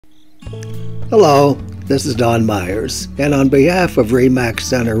Hello, this is Don Myers, and on behalf of Remax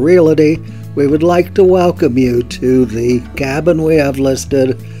Center Realty, we would like to welcome you to the cabin we have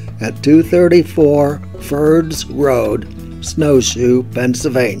listed at 234 Furds Road, Snowshoe,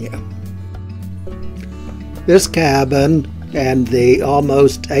 Pennsylvania. This cabin and the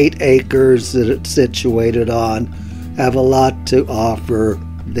almost 8 acres that it's situated on have a lot to offer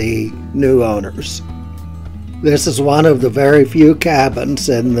the new owners. This is one of the very few cabins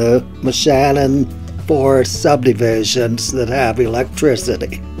in the Moshannon Forest subdivisions that have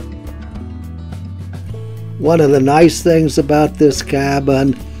electricity. One of the nice things about this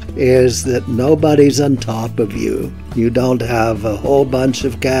cabin is that nobody's on top of you. You don't have a whole bunch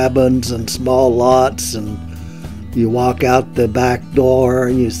of cabins and small lots, and you walk out the back door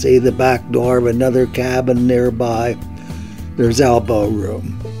and you see the back door of another cabin nearby. There's elbow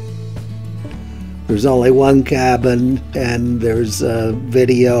room. There's only one cabin, and there's a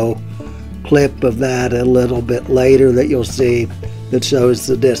video clip of that a little bit later that you'll see that shows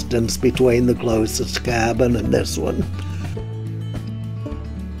the distance between the closest cabin and this one.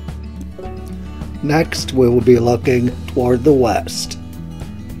 Next, we will be looking toward the west.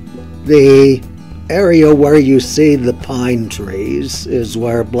 The area where you see the pine trees is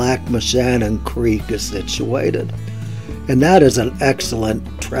where Black Moshannon Creek is situated, and that is an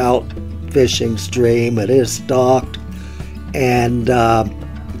excellent trout fishing stream. It is stocked, and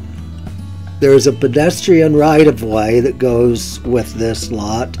there's a pedestrian right-of-way that goes with this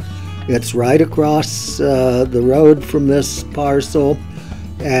lot. It's right across the road from this parcel,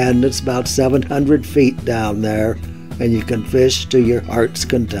 and it's about 700 feet down there, and you can fish to your heart's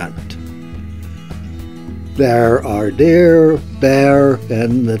content. There are deer, bear,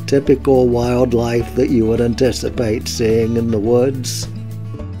 and the typical wildlife that you would anticipate seeing in the woods.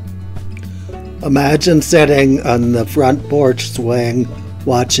 Imagine sitting on the front porch swing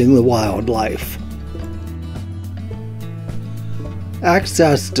watching the wildlife.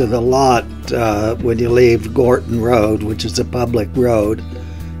 Access to the lot when you leave Gorton Road, which is a public road,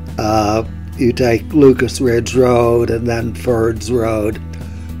 you take Lucas Ridge Road and then Furds Road.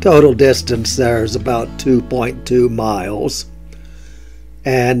 Total distance there is about 2.2 miles.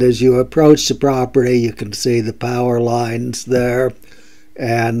 And as you approach the property, you can see the power lines there,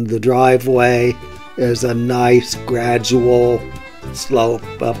 and the driveway is a nice gradual slope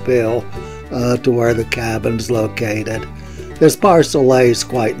uphill to where the cabin's located. This parcel lays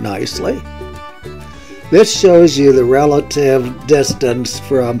quite nicely. This shows you the relative distance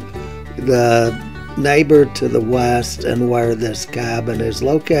from the neighbor to the west and where this cabin is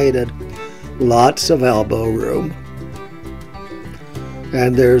located. Lots of elbow room.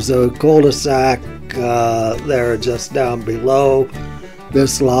 And there's a cul-de-sac there just down below.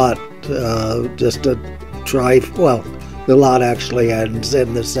 This lot, the lot actually ends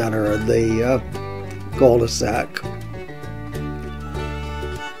in the center of the cul-de-sac.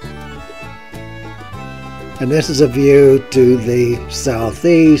 And this is a view to the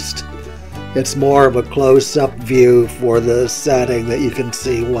southeast. It's more of a close-up view for the setting that you can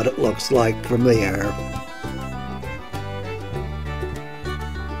see what it looks like from the air.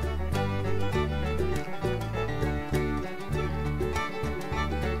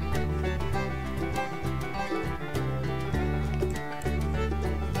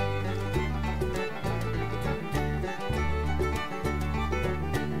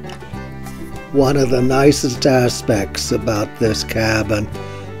 One of the nicest aspects about this cabin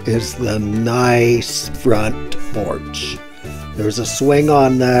is the nice front porch. There's a swing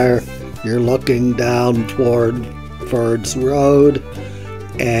on there. You're looking down toward Furds Road,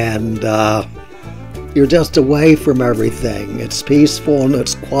 and you're just away from everything. It's peaceful and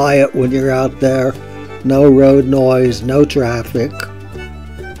it's quiet when you're out there. No road noise, no traffic.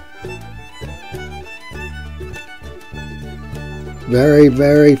 Very,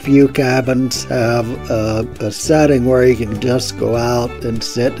 very few cabins have a setting where you can just go out and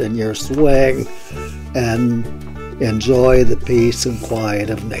sit in your swing and enjoy the peace and quiet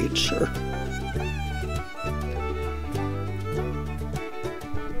of nature.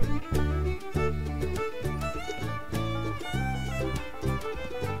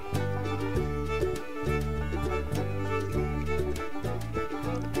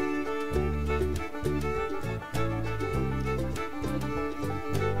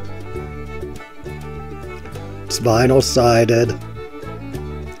 It's vinyl sided.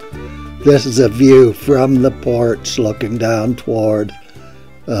 This is a view from the porch looking down toward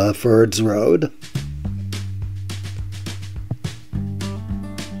Furds Road.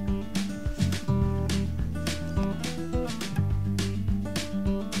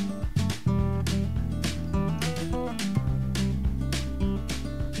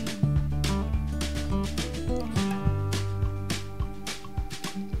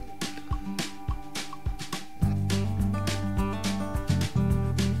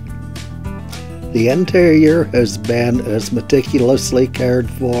 The interior has been as meticulously cared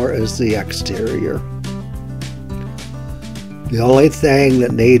for as the exterior. The only thing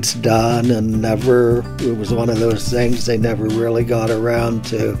that needs done, and it was one of those things they never really got around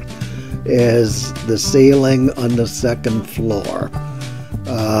to, is the ceiling on the second floor.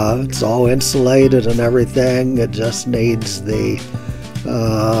 It's all insulated and everything. It just needs the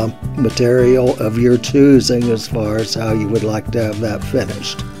material of your choosing as far as how you would like to have that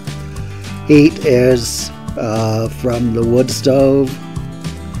finished. Heat is from the wood stove.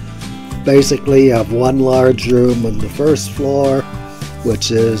 Basically, you have one large room on the first floor, which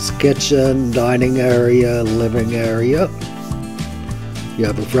is kitchen, dining area, living area. You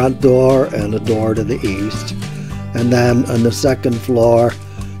have a front door and a door to the east. And then on the second floor,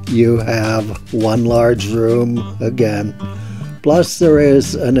 you have one large room again. Plus there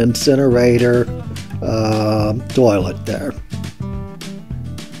is an incinerator toilet there.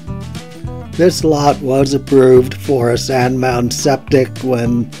 This lot was approved for a sand mound septic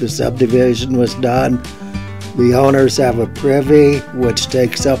when the subdivision was done. The owners have a privy, which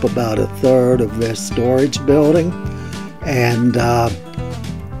takes up about a third of this storage building, and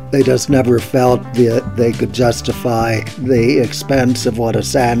they just never felt that they could justify the expense of what a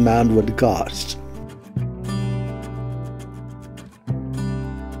sand mound would cost.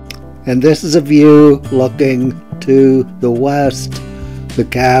 And this is a view looking to the west. The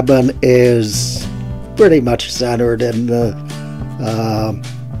cabin is pretty much centered in the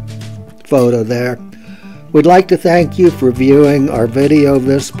photo there. We'd like to thank you for viewing our video of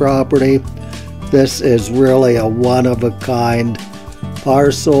this property. This is really a one-of-a-kind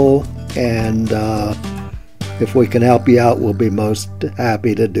parcel, and if we can help you out, we'll be most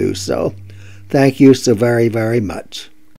happy to do so. Thank you so very, very much.